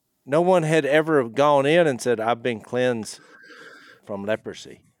had ever gone in and said, I've been cleansed from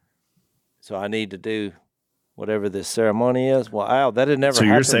leprosy. So I need to do whatever this ceremony is. Well, Al, that had never happened.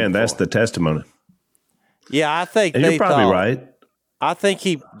 So you're saying before. That's the testimony. Yeah, I think and you're probably right. I think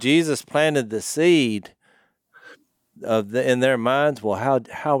Jesus planted the seed in their minds. Well,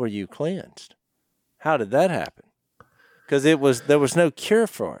 how were you cleansed? How did that happen? Because there was no cure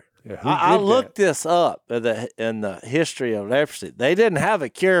for it. Yeah, I looked this up in the history of leprosy. They didn't have a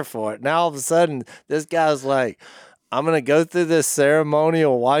cure for it. Now all of a sudden, this guy's like, I'm going to go through this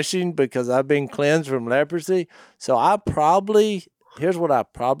ceremonial washing because I've been cleansed from leprosy. So here's what I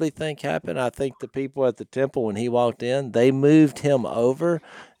probably think happened. I think the people at the temple, when he walked in, they moved him over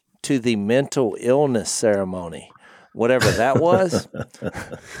to the mental illness ceremony. Whatever that was.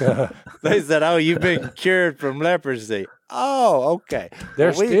 They said, oh, you've been cured from leprosy. Oh, okay.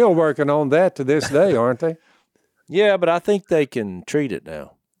 They're still working on that to this day, aren't they? Yeah, but I think they can treat it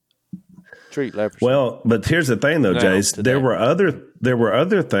now. Treat leprosy. Well, but here's the thing, though, Jase. There were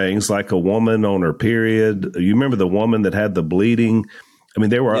other things, like a woman on her period. You remember the woman that had the bleeding? I mean,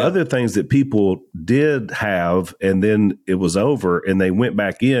 there were other things that people did have, and then it was over, and they went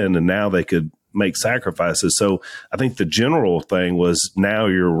back in, and now they could make sacrifices. So I think the general thing was, now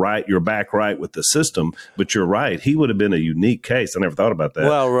you're back right with the system, but you're right. He would have been a unique case. I never thought about that.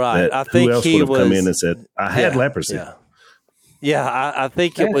 Well, right. I think who else would have come in and said, I had leprosy. I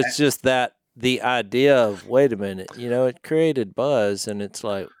think it was just that the idea of, wait a minute, it created buzz, and it's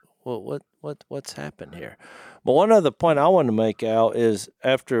like, well, what's happened here? But one other point I want to make, Al, is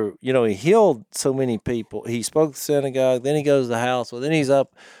after, he healed so many people, he spoke to the synagogue, then he goes to the house, well, then he's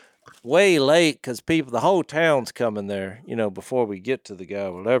up way late because the whole town's coming there, before we get to the guy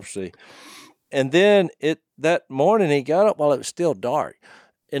with leprosy. And then that morning he got up while it was still dark.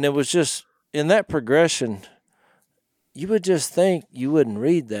 And it was just, in that progression, you would just think you wouldn't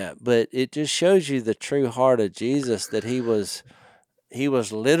read that, but it just shows you the true heart of Jesus, that he was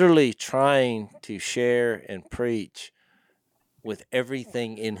literally trying to share and preach with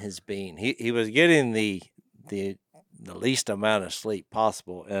everything in his being. He was getting the least amount of sleep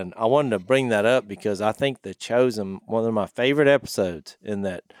possible. And I wanted to bring that up because I think The Chosen, one of my favorite episodes in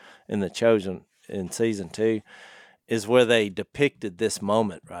The Chosen in season 2, is where they depicted this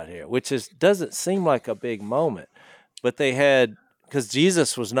moment right here, which doesn't seem like a big moment, but they had, because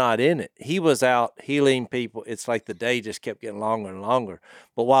Jesus was not in it. He was out healing people. It's like the day just kept getting longer and longer.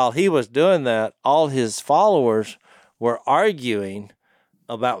 But while he was doing that, all his followers were arguing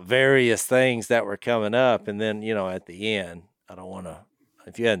about various things that were coming up. And then, at the end, I don't want to,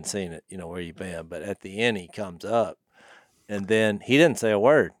 if you hadn't seen it, where you've been, but at the end he comes up, and then he didn't say a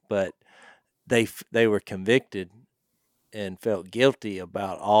word, but they were convicted and felt guilty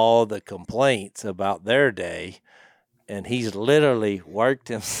about all the complaints about their day. And he's literally worked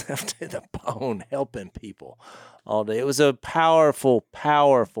himself to the bone helping people all day. It was a powerful,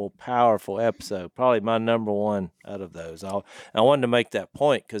 powerful, powerful episode. Probably my number one out of those. I wanted to make that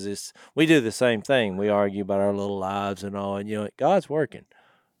point because we do the same thing. We argue about our little lives and all. And, God's working.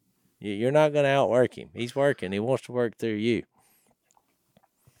 You're not going to outwork him. He's working. He wants to work through you.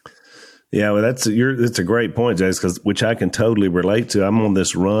 Yeah, well, that's a great point, Jase, which I can totally relate to. I'm on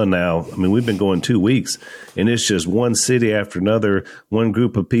this run now. I mean, we've been going 2 weeks, and it's just one city after another, one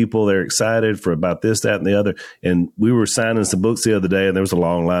group of people. They're excited for about this, that, and the other. And we were signing some books the other day, and there was a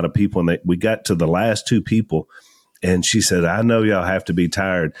long line of people, and we got to the last 2 people, and she said, I know y'all have to be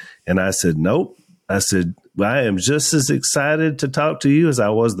tired. And I said, nope. I said, I am just as excited to talk to you as I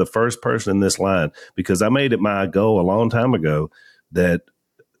was the first person in this line, because I made it my goal a long time ago that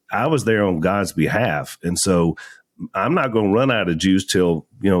I was there on God's behalf. And so I'm not going to run out of juice till,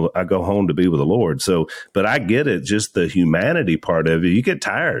 I go home to be with the Lord. So, but I get it. Just the humanity part of it, you get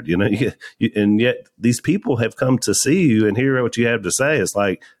tired, and yet these people have come to see you and hear what you have to say. It's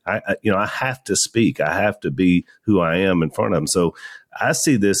like, I have to speak. I have to be who I am in front of them. So I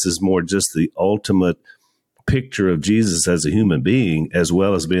see this as more just the ultimate picture of Jesus as a human being, as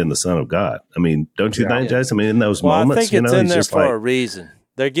well as being the Son of God. I mean, don't you think, Jase? I mean, in those moments, I think it's in there for a reason.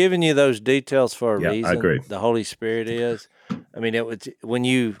 They're giving you those details for a reason. I agree. The Holy Spirit is. I mean, it was when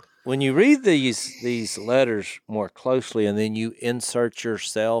you read these letters more closely, and then you insert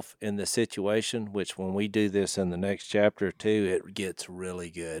yourself in the situation. Which, when we do this in the next chapter too, it gets really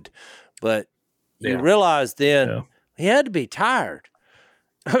good. But you realize then he had to be tired.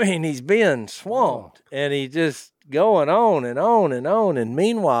 I mean, he's being swamped, and he just going on and on and on. And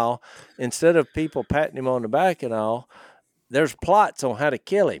meanwhile, instead of people patting him on the back and all, there's plots on how to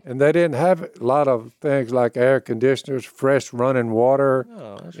kill him. And they didn't have a lot of things like air conditioners, fresh running water,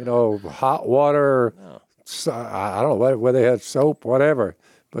 hot water. Oh. I don't know whether they had soap, whatever.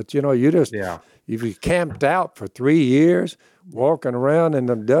 But, you just, if you camped out for 3 years, walking around in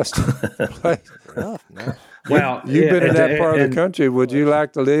the dusty place. Rough, man. Well, you've been in that part of the country. Would you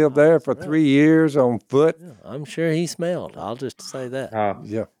like to live there for 3 years on foot? Yeah, I'm sure he smelled. I'll just say that.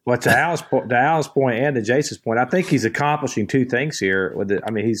 Well, to Al's point and to Jase's point, I think he's accomplishing 2 things here.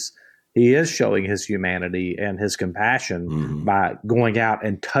 He is showing his humanity and his compassion by going out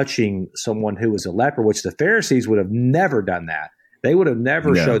and touching someone who was a leper, which the Pharisees would have never done that. They would have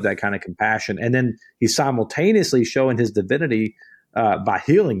never showed that kind of compassion. And then he's simultaneously showing his divinity by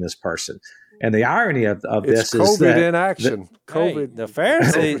healing this person. And the irony of this is COVID in action. The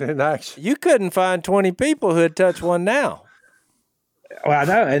Pharisees, COVID in action. You couldn't find 20 people who had touched one now. Well, I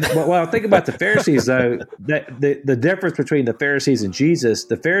know. And think about the Pharisees, though. The difference between the Pharisees and Jesus,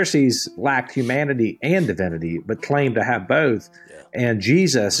 the Pharisees lacked humanity and divinity, but claimed to have both. Yeah. And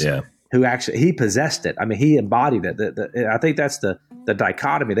Jesus, who actually, he possessed it. I mean, he embodied it. I think that's the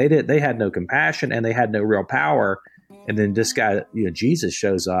dichotomy. They had no compassion and they had no real power. And then this guy, Jesus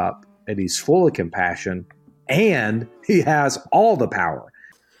shows up. And he's full of compassion, and he has all the power.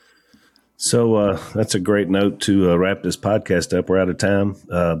 So that's a great note to wrap this podcast up. We're out of time,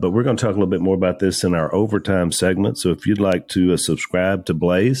 but we're going to talk a little bit more about this in our overtime segment. So if you'd like to subscribe to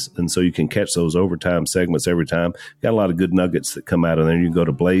Blaze, and so you can catch those overtime segments every time, got a lot of good nuggets that come out of there. You can go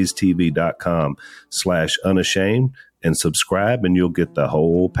to blazetv.com/unashamed and subscribe, and you'll get the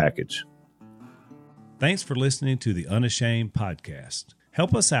whole package. Thanks for listening to the Unashamed podcast.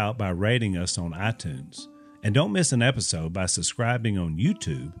 Help us out by rating us on iTunes. And don't miss an episode by subscribing on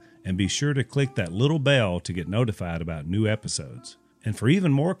YouTube, and be sure to click that little bell to get notified about new episodes. And for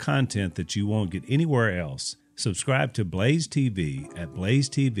even more content that you won't get anywhere else, subscribe to Blaze TV at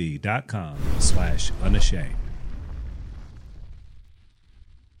blazetv.com/unashamed.